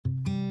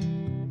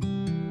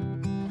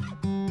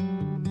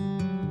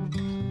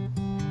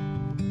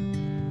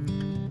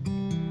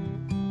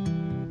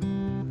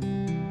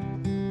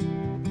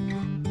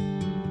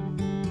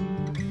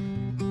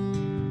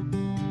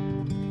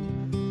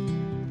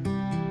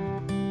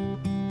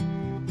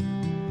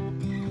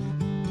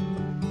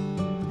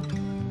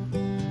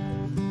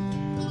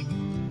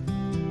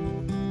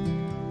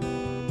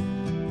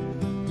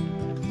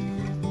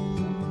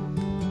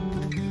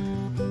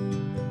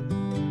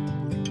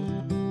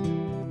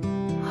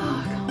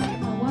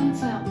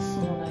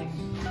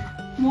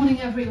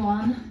Morning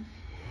everyone.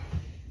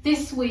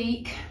 This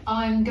week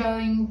I'm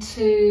going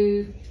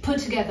to put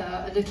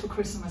together a little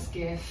Christmas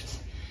gift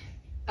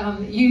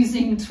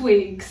using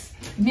twigs,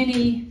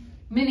 mini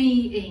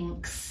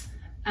inks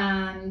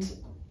and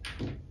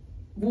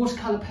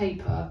watercolour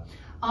paper.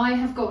 I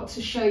have got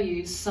to show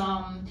you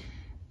some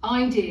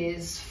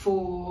ideas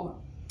for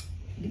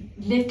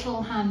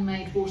little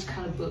handmade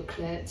watercolour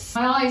booklets.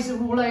 My eyes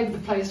are all over the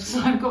place because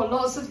I've got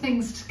lots of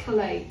things to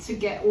collate, to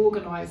get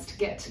organised, to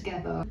get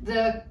together.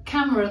 The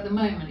camera at the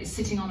moment is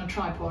sitting on a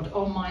tripod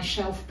on my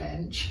shelf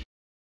bench.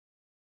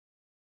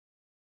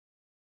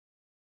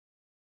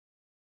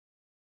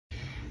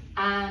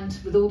 And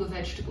with all the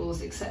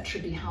vegetables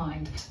etc.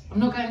 behind. I'm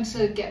not going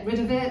to get rid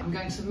of it, I'm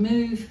going to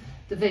move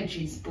the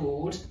veggies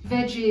board.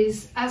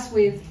 Veggies, as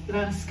with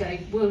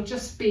landscape, will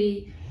just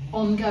be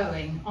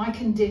ongoing. I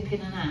can dip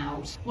in and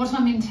out. What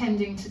I'm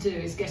intending to do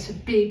is get a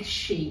big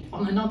sheet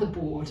on another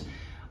board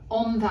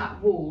on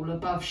that wall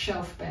above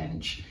shelf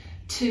bench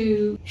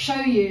to show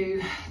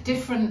you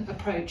different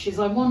approaches.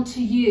 I want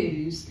to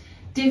use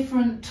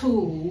different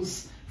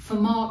tools for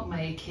mark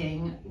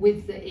making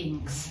with the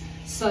inks.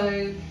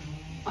 So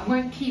I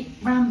won't keep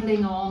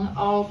rambling on,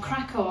 I'll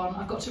crack on.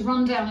 I've got to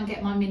run down and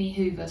get my mini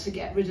hoover to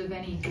get rid of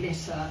any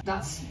glitter.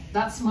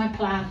 That's my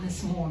plan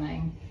this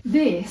morning.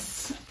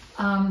 This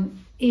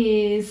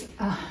is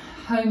a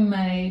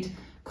homemade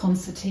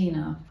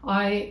concertina.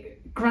 I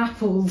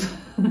grappled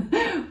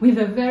with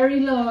a very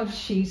large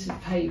sheet of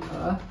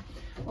paper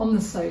on the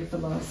sofa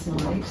last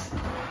night,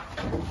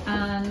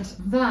 and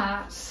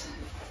that,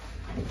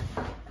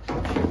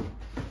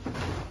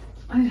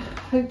 I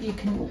hope you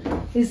can,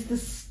 is the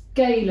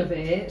scale of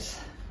it.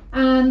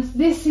 And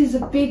this is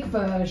a big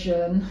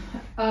version.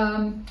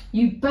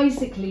 You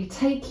basically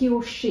take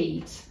your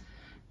sheet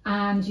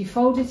and you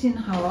fold it in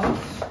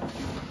half,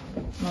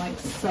 like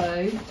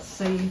so.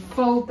 So you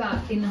fold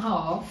that in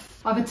half.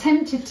 I've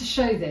attempted to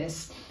show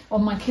this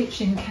on my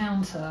kitchen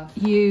counter.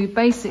 You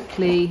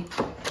basically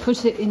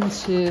put it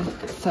into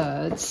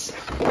thirds,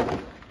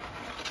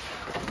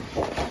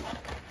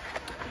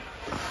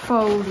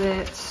 fold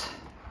it,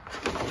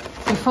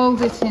 you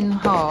fold it in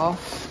half,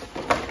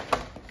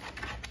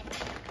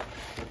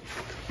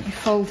 you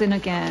fold in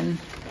again,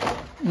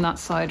 and that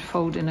side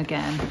fold in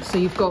again. So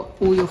you've got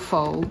all your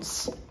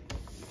folds.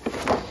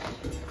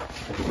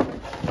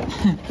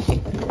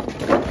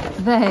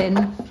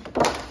 Then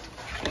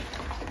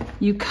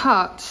you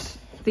cut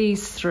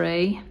these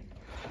three,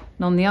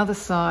 and on the other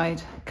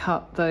side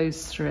cut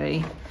those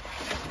three,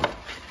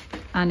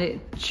 and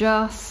it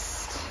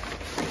just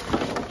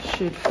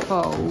should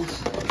fold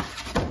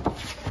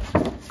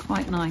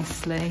quite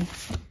nicely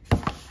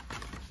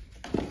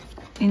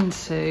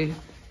into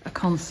a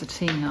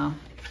concertina.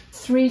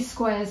 3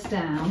 squares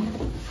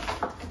down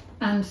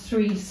and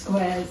 3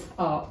 squares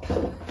up.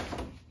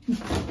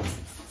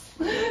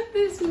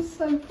 This is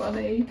so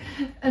funny.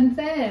 And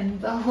then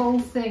the whole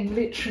thing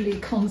literally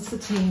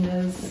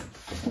concertinas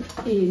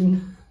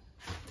in.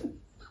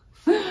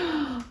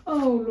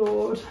 Oh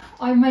Lord.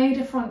 I made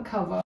a front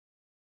cover.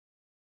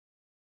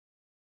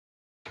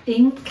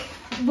 Ink.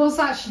 Was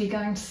actually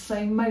going to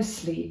say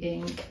mostly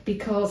ink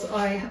because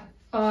I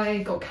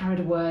got carried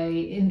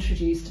away,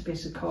 introduced a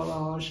bit of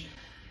collage,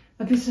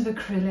 a bit of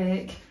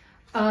acrylic.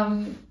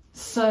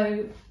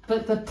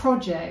 But the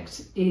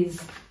project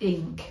is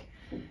ink.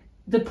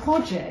 The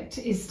project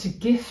is to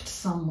gift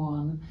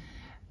someone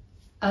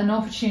an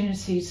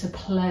opportunity to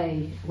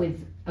play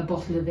with a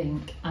bottle of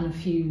ink and a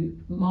few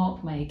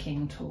mark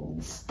making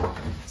tools.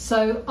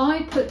 So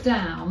I put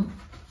down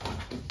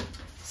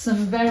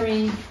some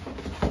very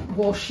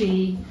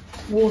washy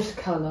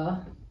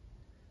watercolour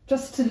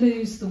just to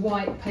lose the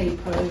white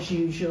paper as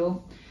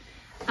usual,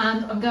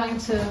 and I'm going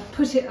to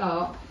put it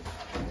up,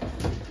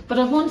 but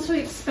I want to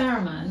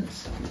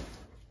experiment.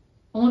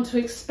 I want to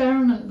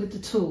experiment with the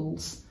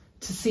tools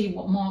to see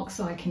what marks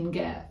I can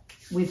get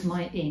with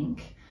my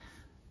ink.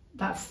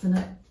 That's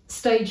the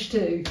stage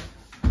 2.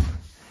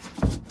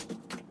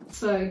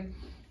 So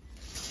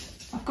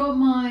I've got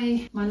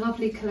my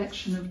lovely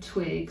collection of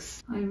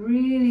twigs. I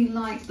really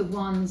like the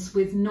ones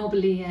with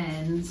knobbly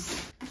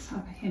ends. Let's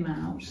have him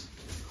out.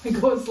 I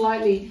got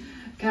slightly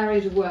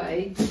carried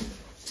away,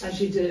 as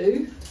you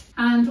do.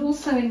 And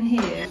also in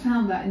here, I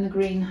found that in the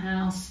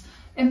greenhouse,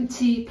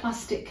 empty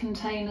plastic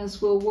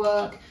containers will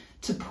work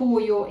to pour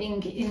your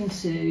ink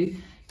into.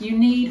 You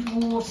need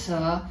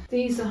water.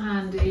 These are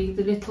handy,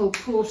 the little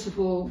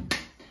portable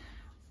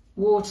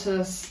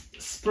water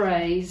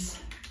sprays.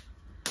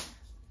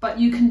 But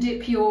you can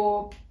dip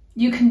your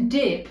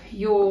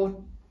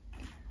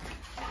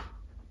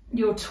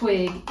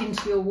twig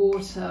into your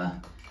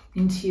water,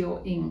 into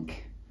your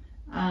ink,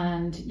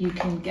 and you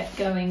can get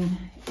going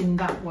in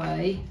that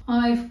way.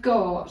 I've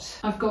got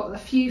a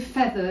few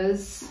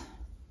feathers,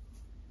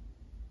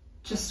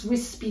 just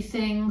wispy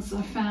things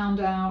I found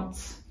out,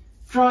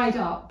 dried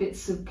up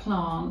bits of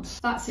plant.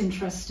 That's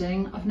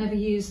interesting. I've never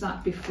used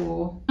that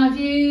before. I've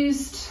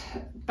used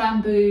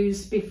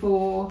bamboos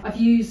before. I've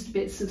used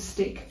bits of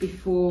stick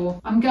before.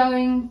 I'm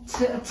going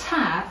to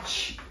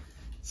attach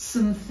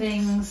some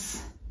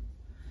things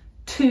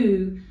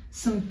to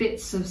some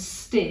bits of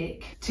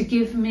stick to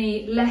give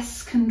me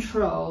less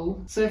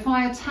control. So if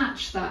I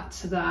attach that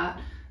to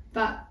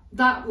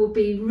that will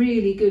be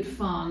really good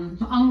fun.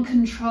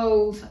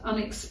 Uncontrolled,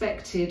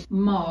 unexpected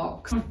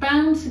marks. I've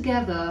bound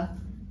together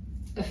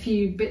a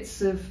few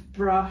bits of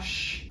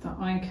brush that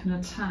I can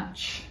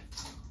attach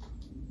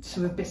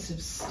to a bit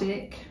of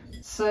stick.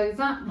 So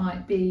that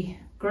might be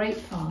great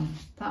fun.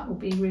 That will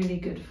be really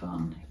good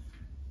fun.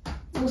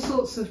 All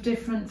sorts of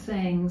different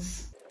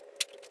things.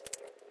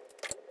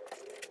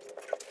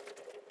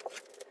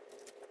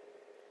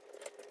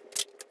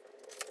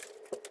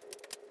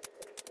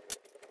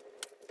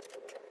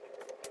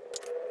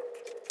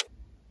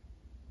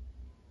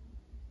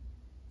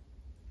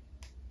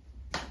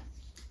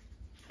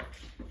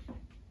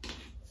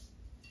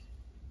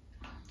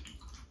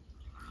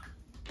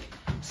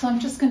 So I'm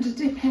just going to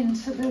dip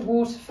into the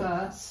water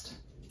first.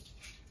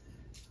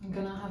 I'm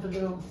going to have a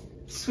little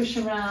swish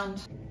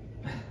around.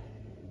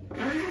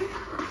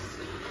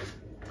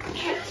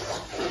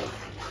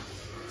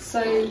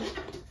 So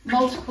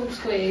multiple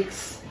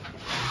twigs.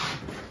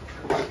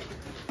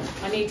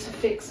 I need to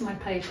fix my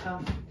paper.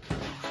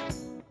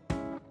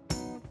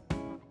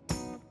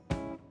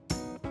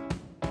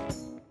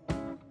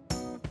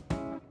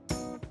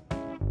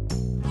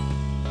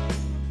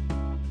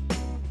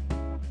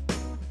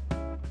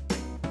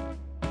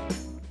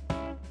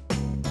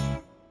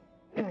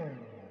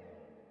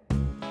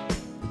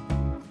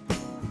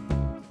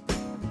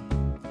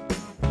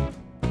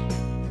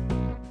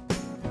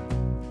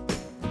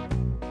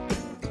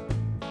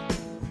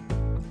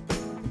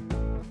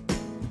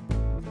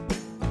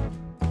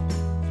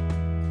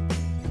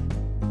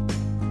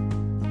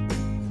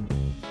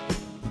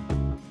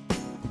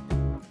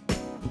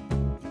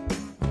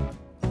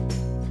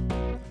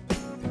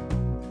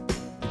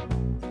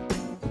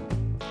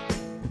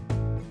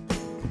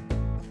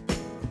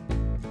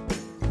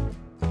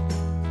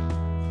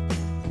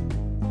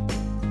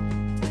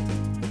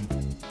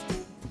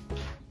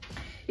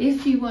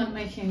 If you weren't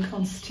making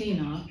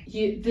concertina,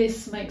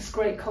 this makes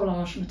great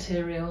collage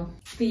material.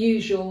 The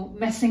usual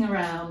messing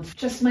around,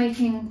 just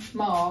making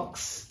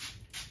marks.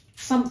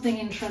 Something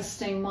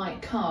interesting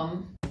might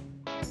come.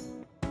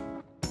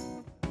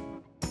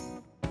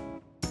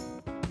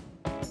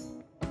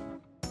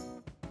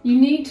 You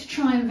need to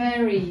try and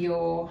vary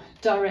your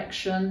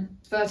direction,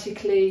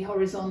 vertically,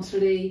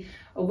 horizontally,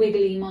 a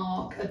wiggly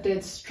mark, a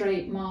dead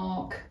straight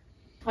mark.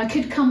 I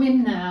could come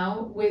in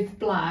now with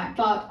black,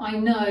 but I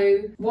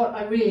know what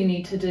I really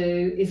need to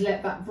do is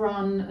let that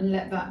run and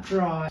let that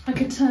dry. I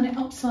could turn it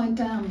upside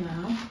down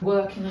now,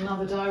 work in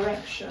another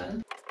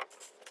direction.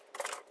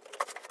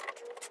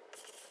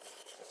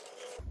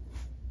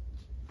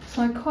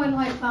 So I quite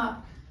like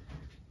that,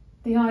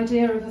 the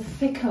idea of a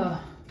thicker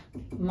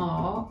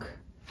mark,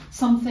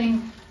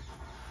 something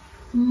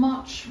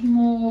much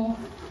more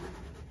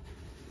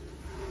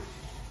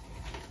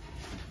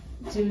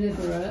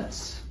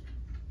deliberate.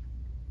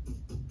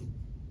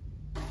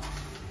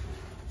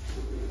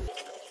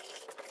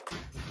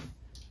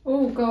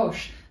 Oh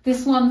gosh,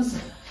 this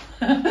one's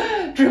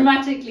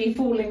dramatically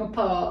falling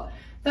apart.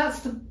 That's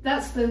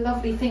the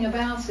lovely thing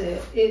about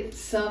it. It's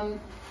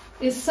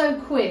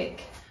so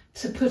quick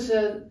to put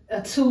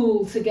a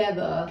tool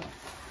together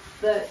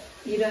that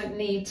you don't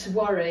need to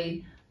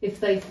worry if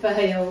they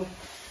fail.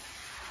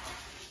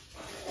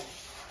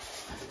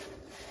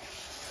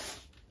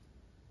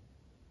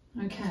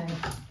 Okay,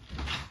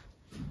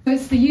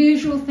 it's the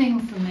usual thing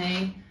for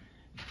me.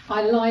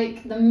 I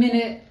like the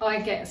minute I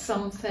get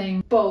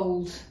something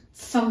bold,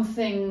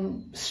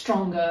 something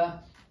stronger,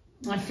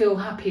 I feel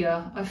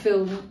happier, I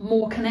feel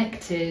more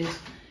connected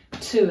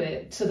to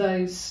it, to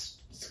those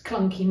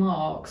clunky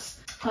marks.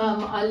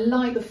 I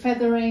like the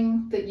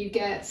feathering that you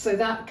get, so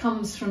that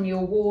comes from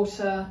your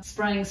water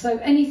spraying. So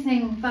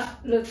anything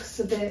that looks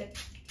a bit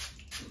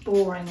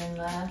boring in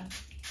there.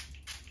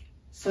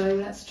 So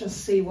let's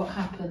just see what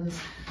happens.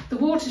 The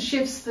water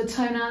shifts the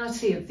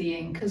tonality of the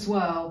ink as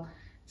well.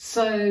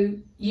 So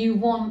you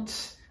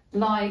want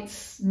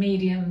lights,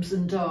 mediums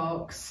and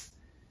darks.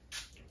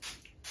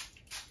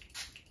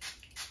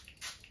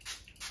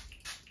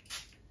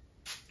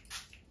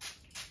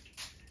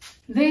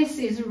 This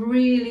is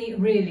really,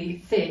 really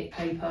thick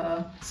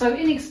paper. So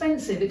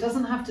inexpensive, it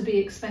doesn't have to be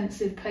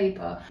expensive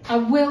paper. I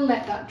will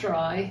let that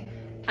dry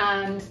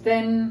and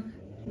then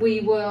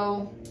we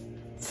will,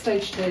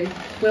 stage 2,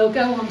 we'll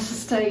go on to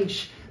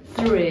stage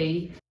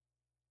 3.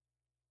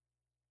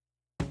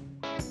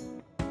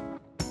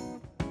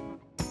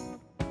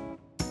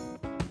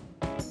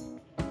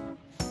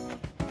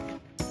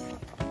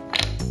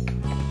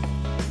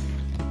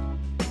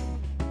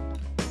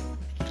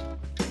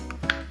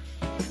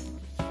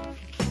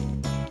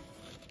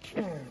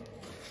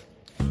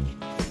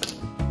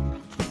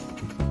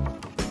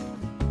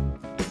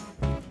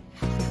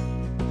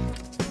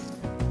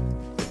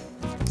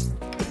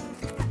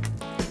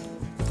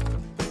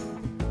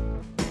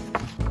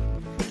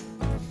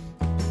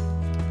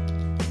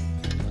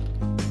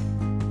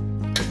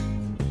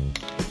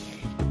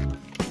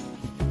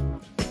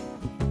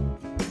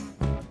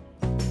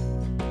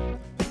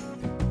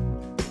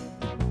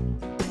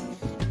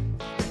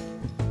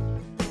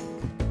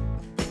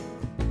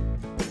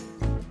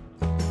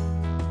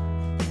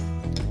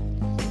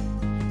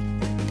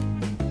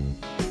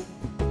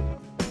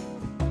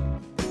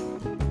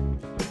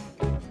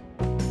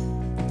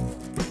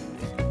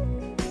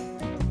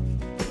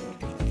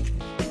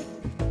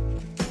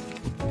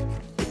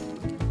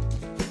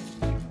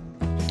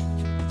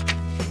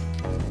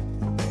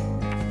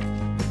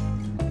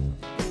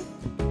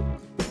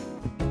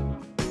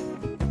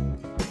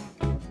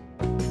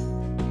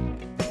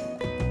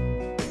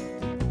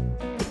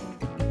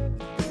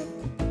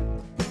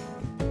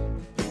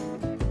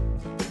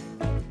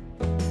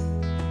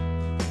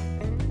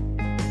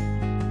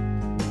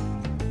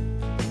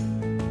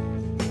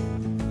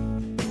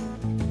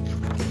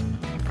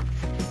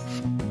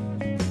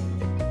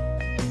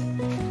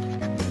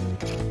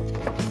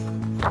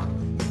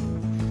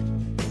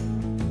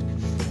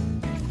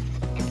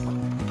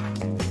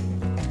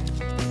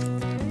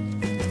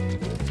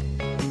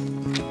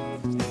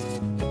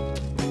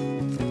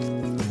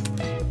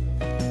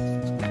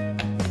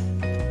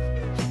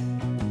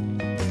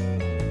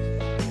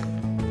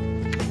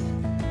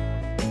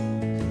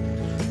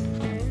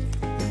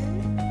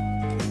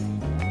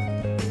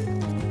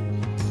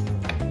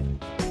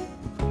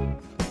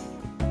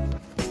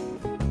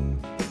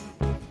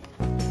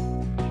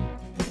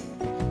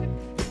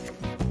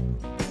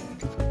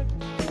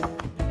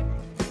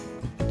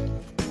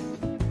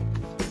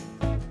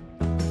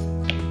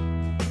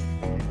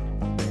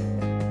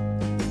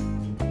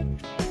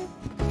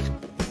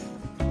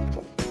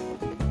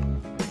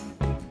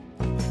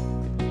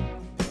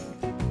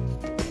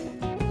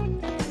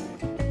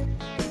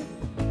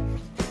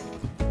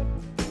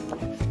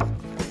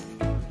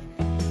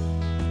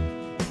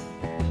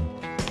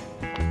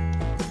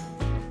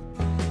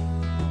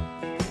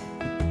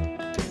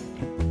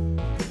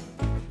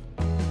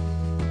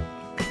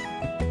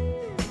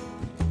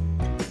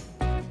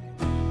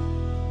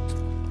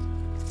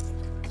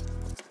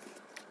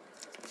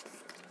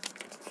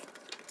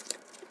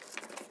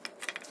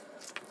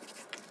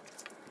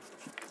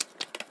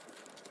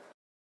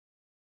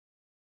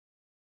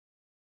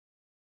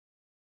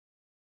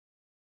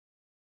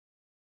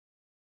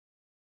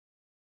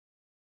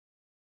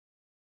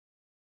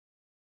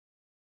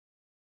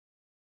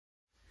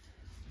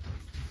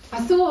 I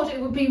thought it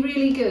would be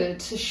really good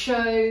to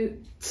show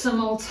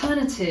some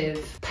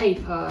alternative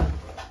paper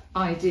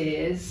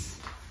ideas.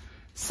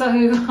 So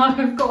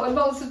I've got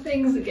lots of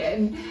things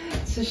again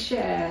to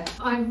share.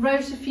 I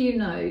wrote a few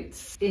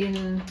notes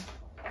in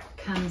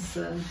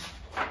Canson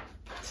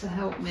to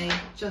help me,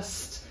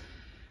 just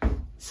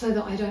so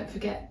that I don't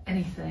forget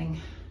anything.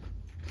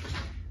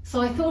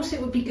 So I thought it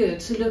would be good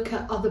to look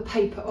at other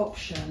paper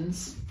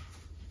options.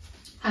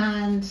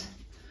 And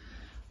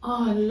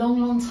a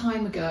long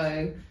time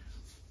ago,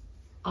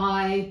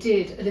 I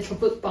did a little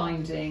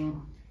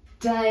bookbinding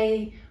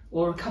day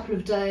or a couple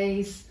of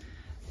days,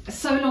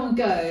 so long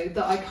ago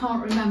that I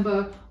can't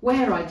remember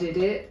where I did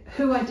it,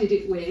 who I did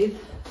it with,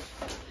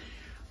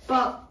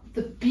 but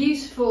the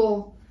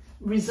beautiful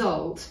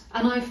result,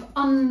 and I've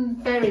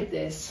unburied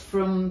this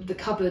from the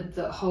cupboard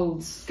that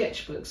holds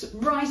sketchbooks,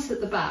 right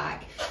at the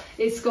back,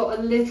 it's got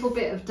a little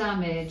bit of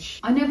damage.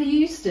 I never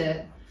used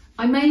it.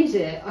 I made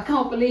it. I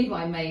can't believe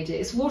I made it.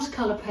 It's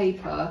watercolour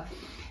paper.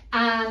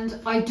 And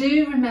I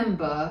do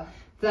remember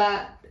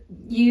that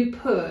you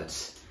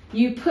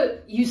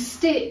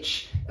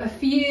stitch a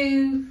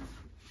few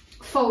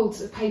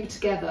folds of paper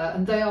together,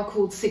 and they are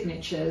called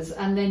signatures,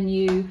 and then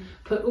you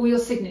put all your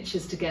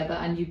signatures together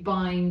and you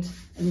bind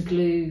and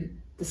glue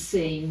the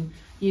seam.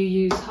 You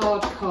use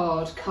hard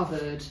card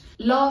covered.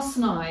 Last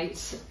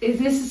night,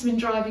 this has been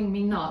driving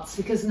me nuts,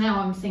 because now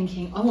I'm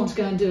thinking I want to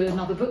go and do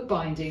another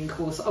bookbinding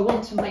course. I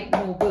want to make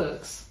more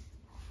books.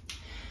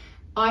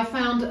 I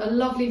found a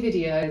lovely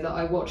video that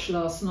I watched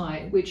last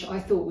night, which I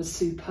thought was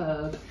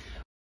superb.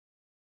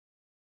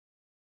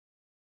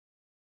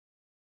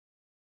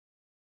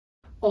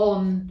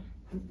 On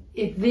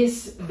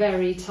this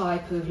very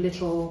type of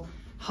little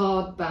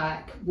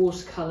hardback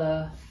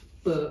watercolour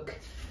book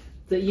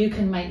that you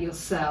can make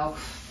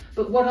yourself.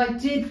 But what I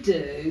did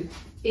do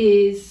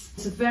is,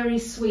 it's a very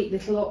sweet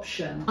little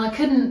option. I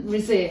couldn't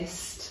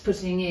resist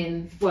putting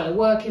in, well, a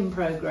work in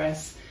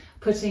progress,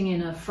 putting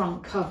in a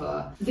front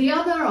cover. The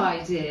other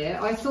idea,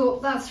 I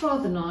thought that's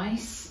rather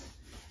nice,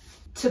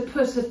 to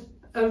put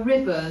a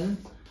ribbon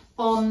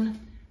on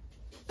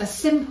a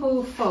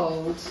simple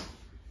fold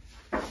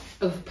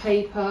of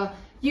paper.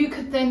 You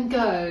could then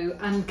go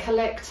and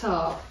collect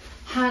up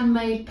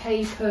handmade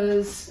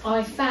papers.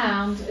 I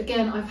found,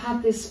 again, I've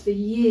had this for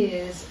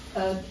years,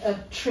 a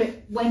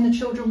trip when the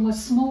children were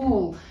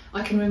small.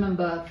 I can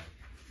remember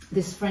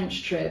this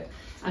French trip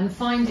and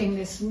finding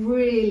this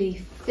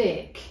really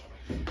thick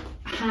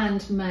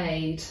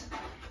handmade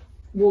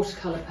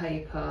watercolour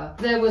paper.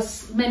 There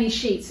was many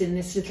sheets in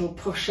this little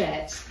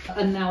pochette,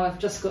 and now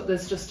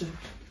there's just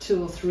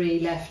 2 or 3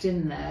 left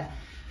in there.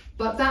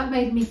 But that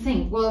made me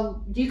think,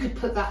 well, you could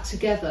put that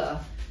together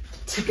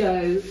to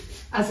go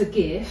as a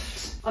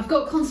gift. I've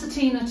got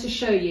concertina to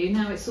show you.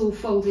 Now it's all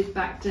folded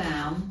back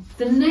down.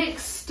 The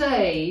next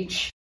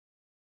stage,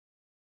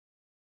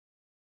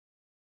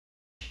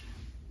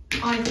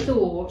 I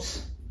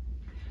thought,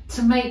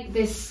 to make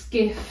this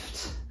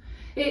gift,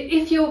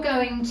 if you're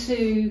going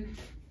to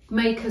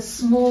make a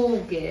small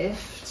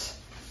gift,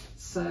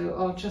 so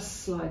I'll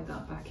just slide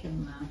that back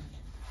in there.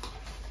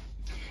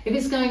 If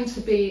it's going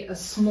to be a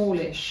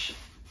smallish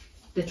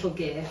little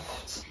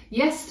gift,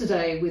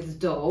 yesterday with the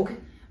dog,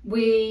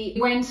 we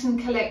went and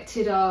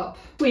collected up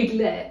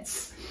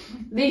twiglets.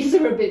 These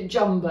are a bit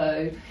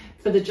jumbo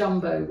for the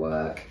jumbo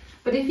work,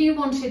 but if you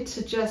wanted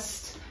to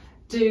just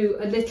do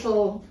a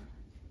little,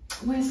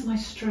 where's my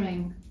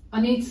string?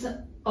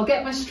 I'll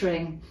get my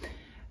string.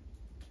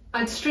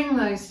 I'd string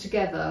those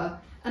together,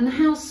 and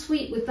how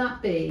sweet would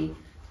that be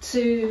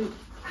to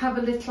have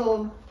a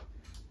little,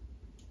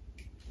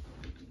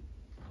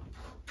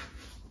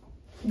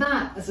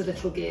 that as a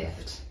little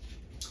gift.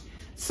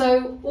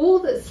 So all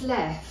that's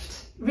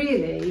left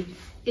really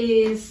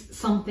is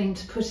something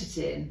to put it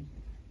in.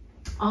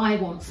 I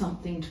want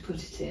something to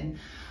put it in.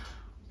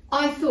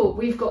 I thought,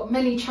 we've got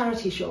many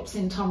charity shops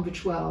in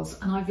Tunbridge Wells,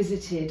 and I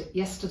visited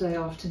yesterday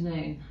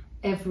afternoon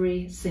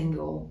every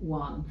single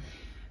one,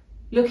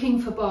 looking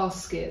for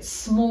baskets,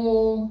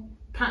 small,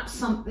 perhaps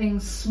something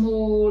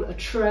small, a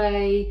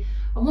tray.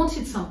 I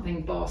wanted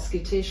something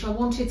basketish, I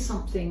wanted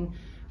something,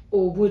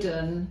 or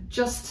wooden,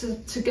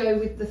 just to go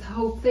with the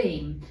whole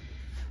theme.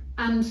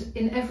 And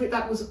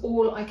that was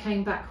all I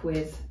came back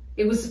with.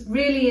 It was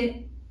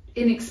really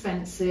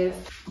inexpensive,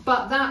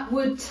 but that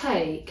would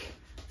take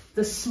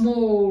your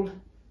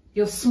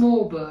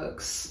small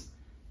books,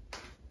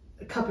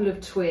 a couple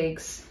of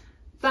twigs,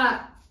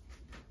 that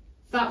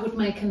would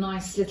make a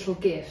nice little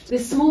gift.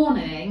 This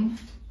morning,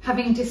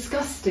 having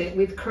discussed it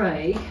with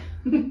Craig,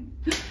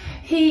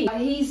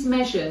 he's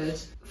measured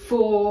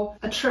for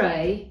a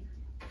tray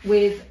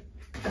with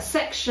a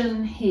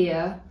section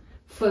here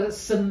for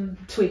some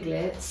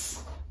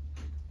twiglets.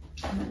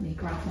 Let me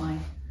grab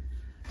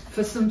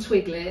for some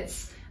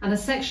twiglets, and a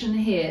section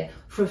here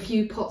for a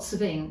few pots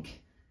of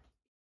ink.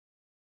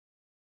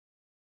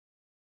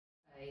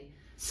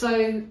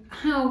 So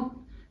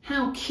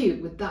how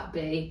cute would that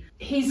be?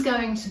 He's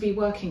going to be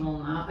working on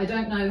that. I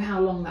don't know how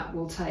long that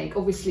will take.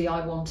 Obviously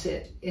I want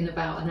it in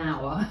about an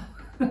hour.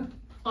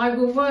 I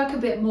will work a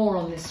bit more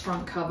on this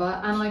front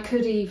cover, and I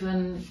could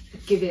even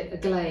give it a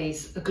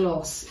glaze, a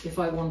gloss, if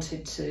I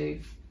wanted to.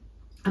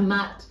 A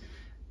matte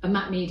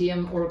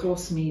medium or a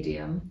gloss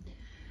medium.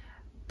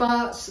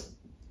 But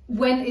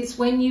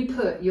when you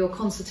put your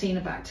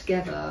concertina back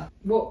together,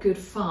 what good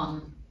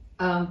fun.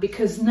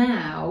 Because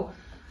now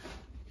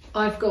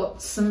I've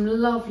got some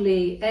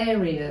lovely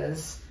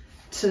areas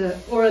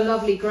or a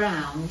lovely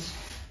ground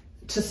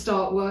to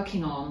start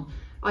working on.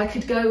 I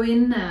could go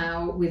in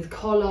now with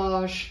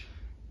collage,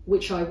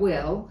 which I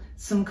will,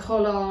 some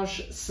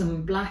collage,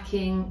 some black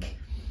ink.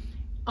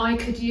 I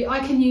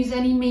can use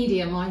any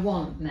medium I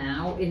want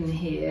now in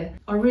here.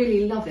 I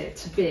really love it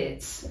to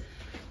bits.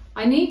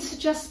 I need to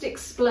just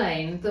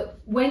explain that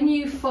when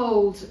you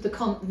fold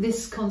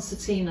this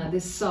concertina,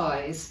 this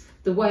size,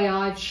 the way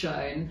I've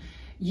shown,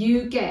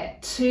 you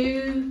get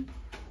two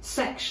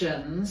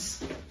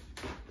sections.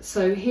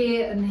 So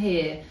here and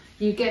here,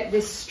 you get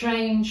this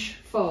strange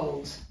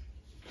fold,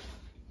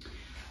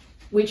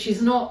 which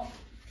is not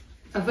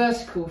a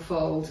vertical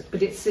fold,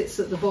 but it sits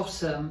at the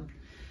bottom.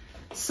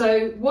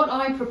 So what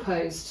I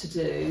propose to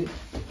do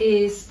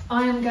is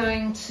I am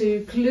going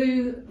to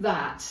glue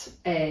that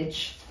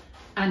edge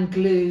and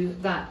glue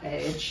that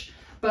edge,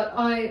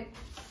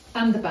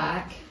 and the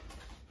back.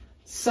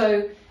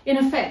 So in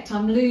effect,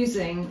 I'm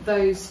losing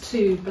those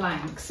two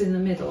blanks in the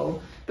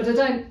middle, but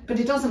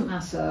it doesn't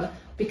matter,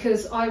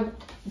 because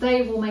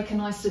they will make a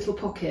nice little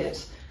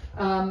pocket.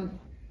 I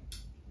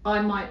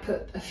might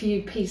put a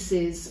few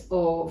pieces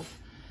of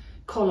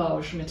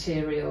collage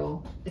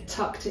material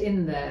tucked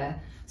in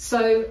there.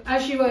 So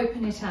as you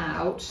open it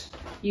out,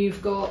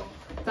 you've got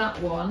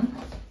that one,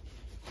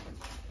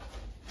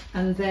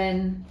 and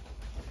then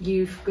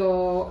you've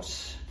got,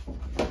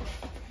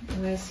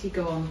 where's he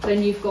gone?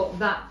 Then you've got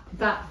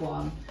that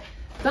one.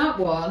 That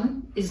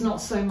one is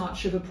not so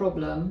much of a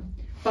problem,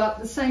 but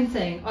the same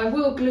thing, I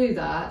will glue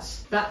that.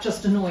 That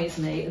just annoys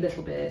me a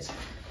little bit.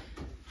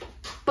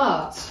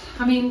 But,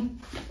 I mean,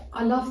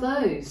 I love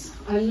those.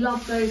 I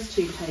love those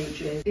 2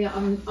 pages. Yeah,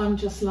 I'm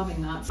just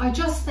loving that. I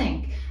just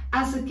think,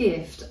 as a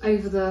gift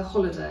over the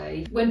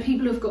holiday, when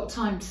people have got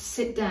time to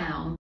sit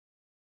down.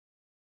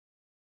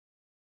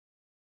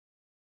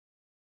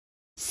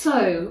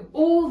 So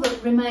all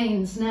that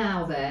remains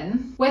now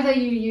then, whether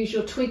you use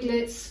your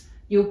twiglets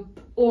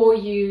or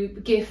you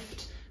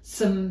gift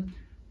some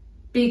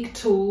big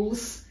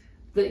tools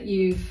that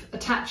you've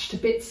attached to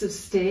bits of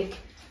stick,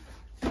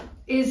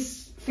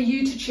 is for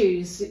you to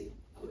choose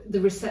the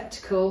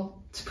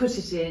receptacle to put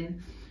it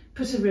in,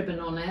 put a ribbon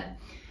on it.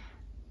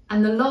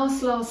 And the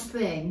last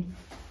thing,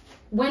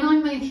 when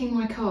I'm making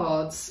my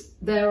cards,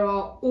 there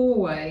are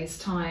always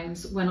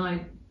times when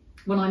I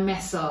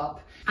mess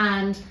up,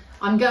 and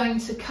I'm going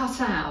to cut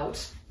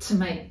out to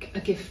make a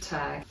gift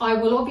tag. I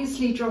will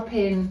obviously drop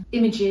in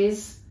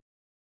images.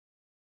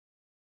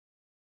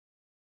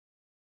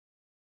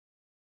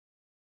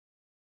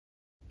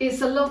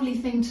 It's a lovely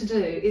thing to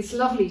do. It's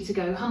lovely to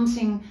go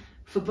hunting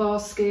for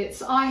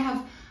baskets.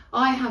 I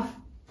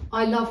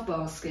love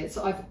baskets.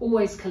 I've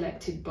always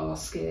collected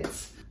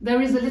baskets. There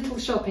is a little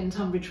shop in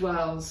Tunbridge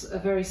Wells, a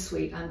very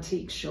sweet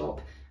antique shop.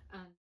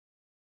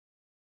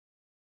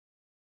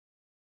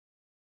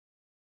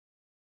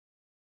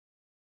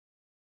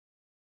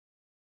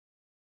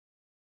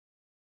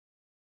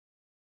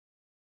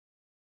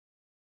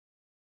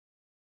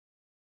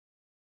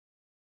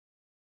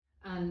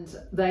 And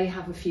they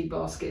have a few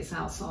baskets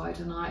outside,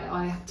 and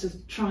I have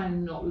to try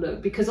and not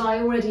look, because I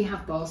already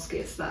have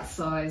baskets that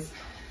size.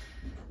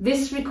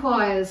 This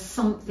requires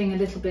something a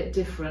little bit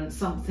different,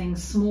 something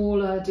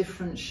smaller,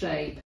 different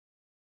shape.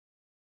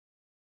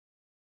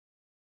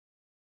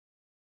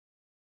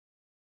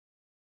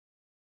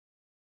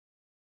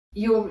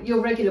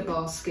 Your regular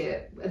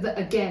basket,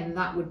 again,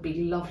 that would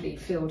be lovely,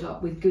 filled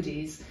up with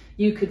goodies.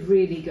 You could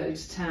really go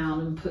to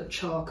town and put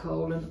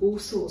charcoal and all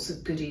sorts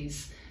of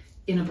goodies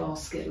in a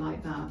basket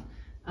like that.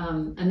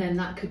 And then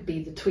that could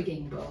be the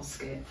twigging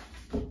basket.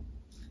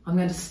 I'm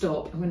going to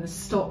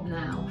stop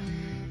now.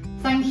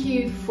 Thank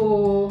you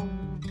for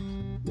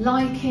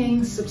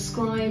liking,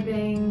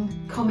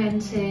 subscribing,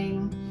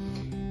 commenting.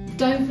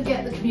 Don't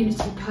forget the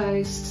community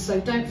post, so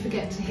don't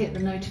forget to hit the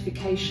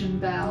notification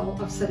bell.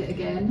 I've said it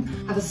again.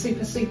 Have a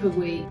super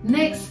week.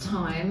 Next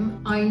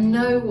time, I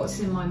know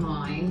what's in my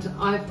mind.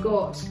 I've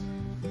got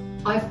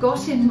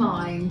in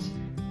mind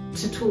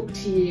to talk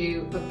to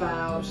you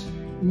about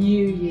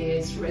New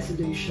Year's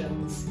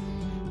resolutions.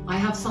 I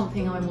have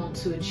something I want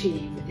to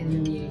achieve in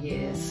the new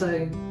year,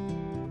 so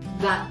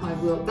that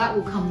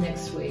will come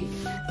next week.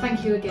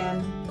 Thank you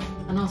again,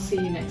 and I'll see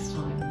you next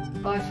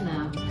time. Bye for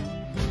now.